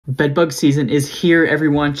Bedbug season is here,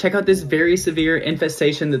 everyone. Check out this very severe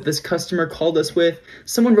infestation that this customer called us with.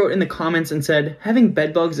 Someone wrote in the comments and said, having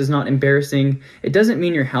bedbugs is not embarrassing. It doesn't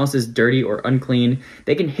mean your house is dirty or unclean.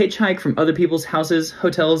 They can hitchhike from other people's houses,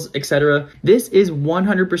 hotels, etc. This is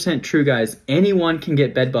 100% true, guys. Anyone can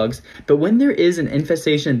get bedbugs. But when there is an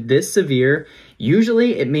infestation this severe,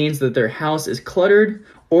 usually it means that their house is cluttered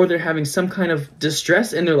or they're having some kind of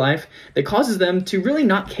distress in their life that causes them to really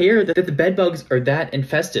not care that the bedbugs are that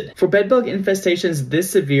infested. For bedbug infestations this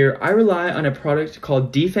severe, I rely on a product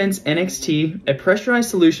called Defense NXT, a pressurized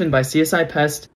solution by CSI Pest.